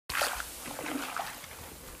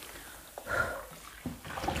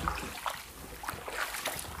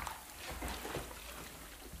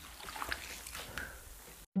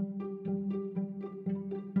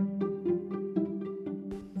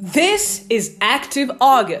This is Active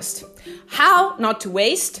August. How not to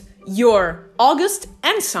waste your August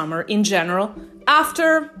and summer in general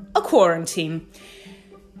after a quarantine.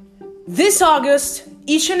 This August,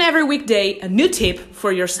 each and every weekday, a new tip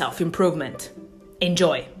for your self-improvement.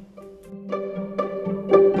 Enjoy!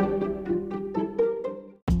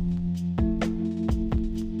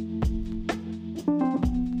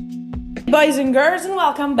 Boys and girls, and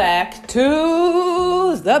welcome back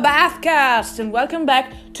to the Bathcast, and welcome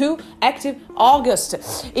back to Active August.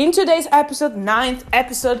 In today's episode, 9th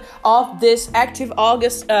episode of this Active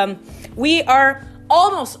August, we are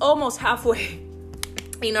almost halfway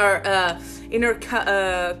in our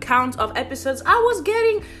count of episodes. I was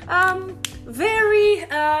getting very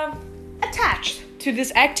attached to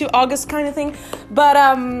this Active August kind of thing, but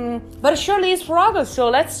it surely is for August. So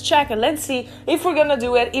let's check and let's see if we're gonna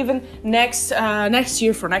do it even next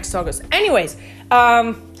year for next August. Anyways,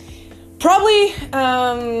 probably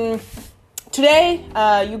today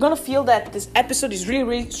you're gonna feel that this episode is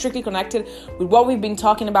really strictly connected with what we've been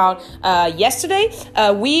talking about yesterday.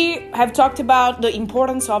 We have talked about the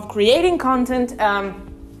importance of creating content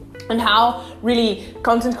and how really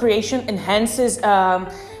content creation enhances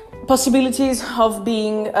possibilities of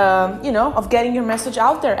being, of getting your message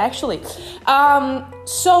out there, actually.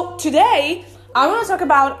 So today, I want to talk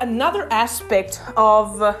about another aspect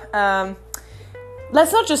of,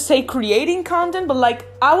 let's not just say creating content, but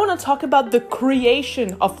I want to talk about the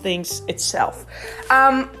creation of things itself.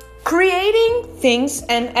 Creating things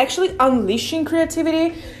and actually unleashing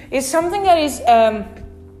creativity is something that is,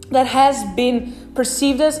 that has been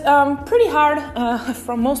perceived as pretty hard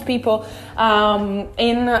from most people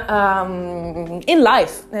in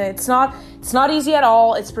life. It's not easy at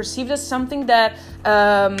all. It's perceived as something that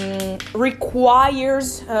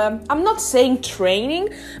requires, I'm not saying training,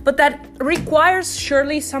 but that requires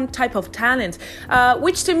surely some type of talent,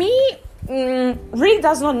 which to me really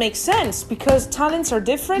does not make sense, because talents are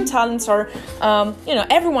different. Talents are,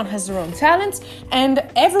 everyone has their own talents, and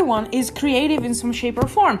everyone is creative in some shape or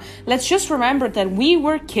form. Let's just remember that we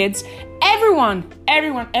were kids. Everyone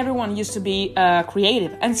used to be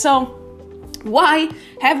creative. And so why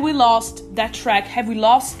have we lost that track? Have we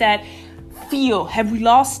lost that feel? Have we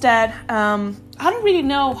lost that, I don't really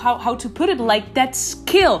know how to put it, like that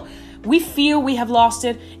skill? We feel we have lost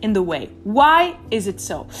it in the way. Why is it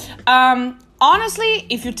so? Honestly,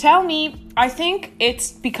 if you tell me, I think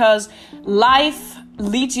it's because life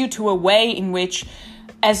leads you to a way in which,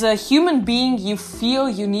 as a human being, you feel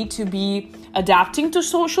you need to be adapting to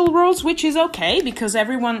social rules, which is okay, because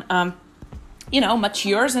everyone,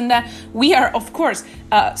 matures, and that we are, of course,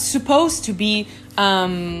 supposed to be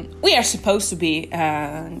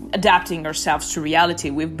adapting ourselves to reality.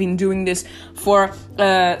 We've been doing this for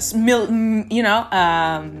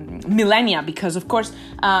millennia, because of course,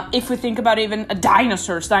 if we think about even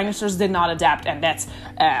dinosaurs did not adapt, and that's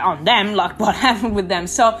on them, like what happened with them.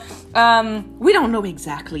 So we don't know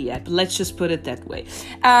exactly yet, but let's just put it that way.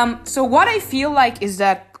 So what I feel like is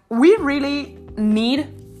that we really need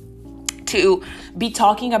to be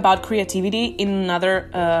talking about creativity in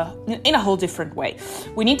a whole different way.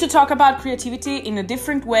 We need to talk about creativity in a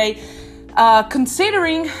different way,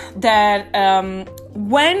 considering that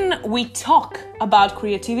when we talk about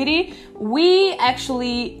creativity, we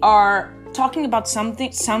actually are talking about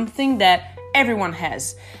something that everyone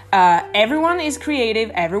has. Everyone is creative.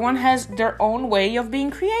 Everyone has their own way of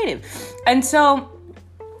being creative. And so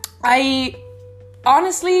I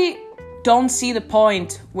honestly don't see the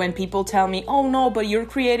point when people tell me, oh no, but you're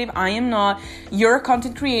creative, I am not. You're a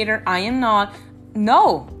content creator, I am not.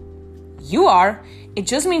 No, you are. It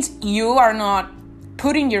just means you are not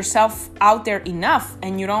putting yourself out there enough,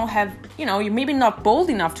 and you don't have, you're maybe not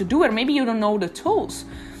bold enough to do it. Maybe you don't know the tools.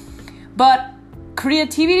 But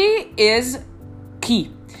creativity is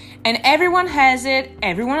key, and everyone has it.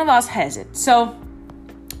 Every one of us has it. So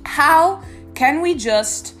how can we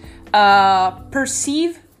just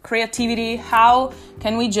perceive creativity? How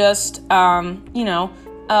can we just,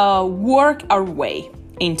 work our way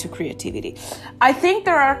into creativity? I think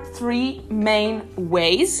there are three main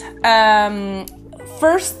ways.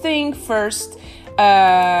 First thing first,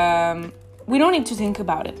 we don't need to think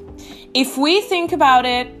about it. If we think about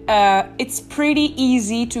it, it's pretty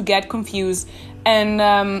easy to get confused and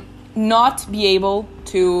not be able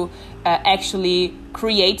to actually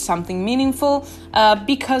create something meaningful,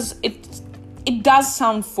 because it does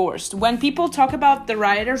sound forced. When people talk about the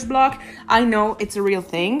writer's block, I know it's a real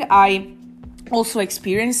thing. I also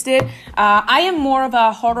experienced it. I am more of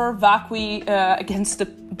a horror vacui against the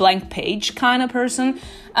blank page kind of person,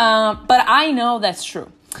 but I know that's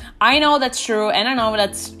true. I know that's true, and I know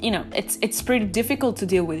that's, it's pretty difficult to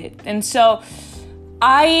deal with it. And so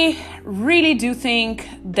I really do think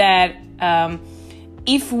that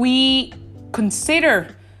if we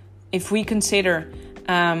consider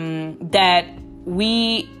that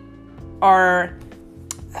we are,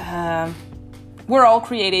 we're all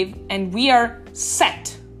creative and we are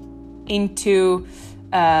set into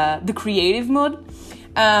the creative mood,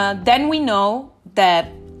 then we know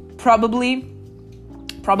that probably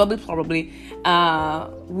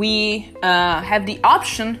we have the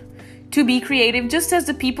option to be creative just as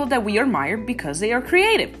the people that we admire because they are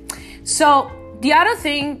creative. So the other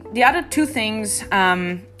two things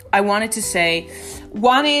I wanted to say,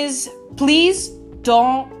 one is, please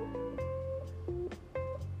don't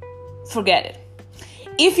forget it.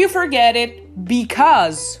 If you forget it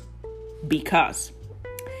because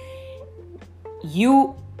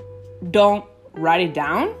you don't write it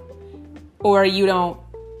down, or you don't,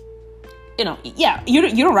 you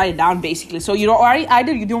don't write it down basically. So you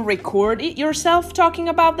don't record it yourself talking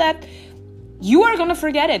about that, you are gonna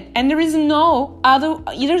forget it, and there's no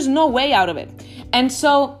way out of it. And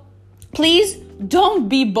so please don't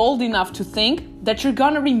be bold enough to think that you're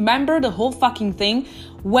gonna remember the whole fucking thing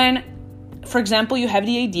when, for example, you have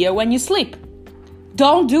the idea when you sleep.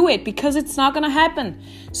 Don't do it, because it's not gonna happen.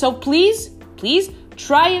 So please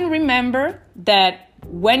try and remember that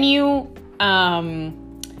when you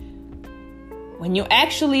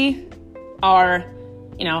actually are,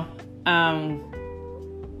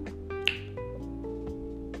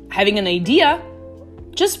 having an idea,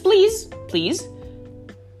 just please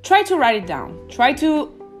try to write it down. Try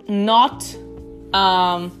to not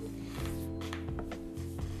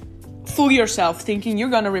fool yourself thinking you're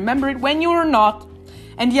gonna remember it when you're not.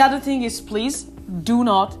 And the other thing is, please do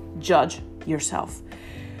not judge yourself.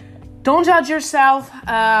 Don't judge yourself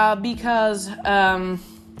because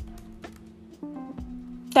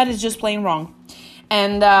that is just plain wrong.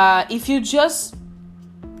 And if you just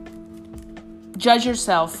judge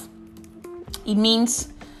yourself, it means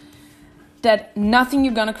that nothing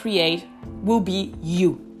you're gonna create will be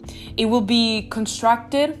you. It will be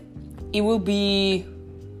constructed. It will be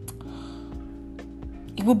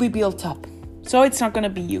built up. So it's not gonna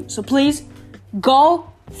be you. So please go,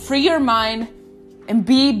 free your mind, and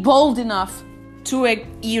be bold enough to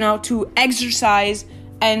exercise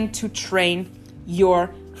and to train your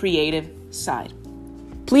creative side.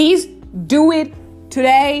 Please do it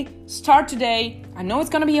today. Start today. I know it's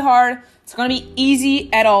gonna be hard. It's gonna be easy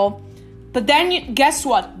at all. But then guess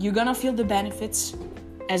what? You're gonna feel the benefits.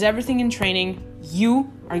 As everything in training, you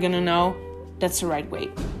are gonna know that's the right way.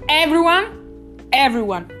 Everyone,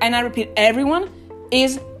 and I repeat, everyone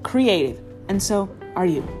is creative. And so are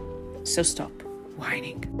you. So stop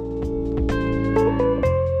whining.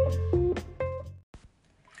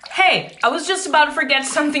 Hey, I was just about to forget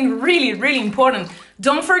something really, really important.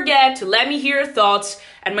 Don't forget to let me hear your thoughts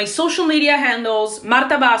at my social media handles,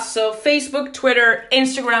 Marta Basso, Facebook, Twitter,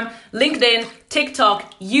 Instagram, LinkedIn,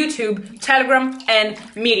 TikTok, YouTube, Telegram, and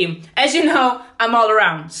Medium. As you know, I'm all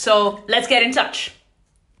around, so let's get in touch.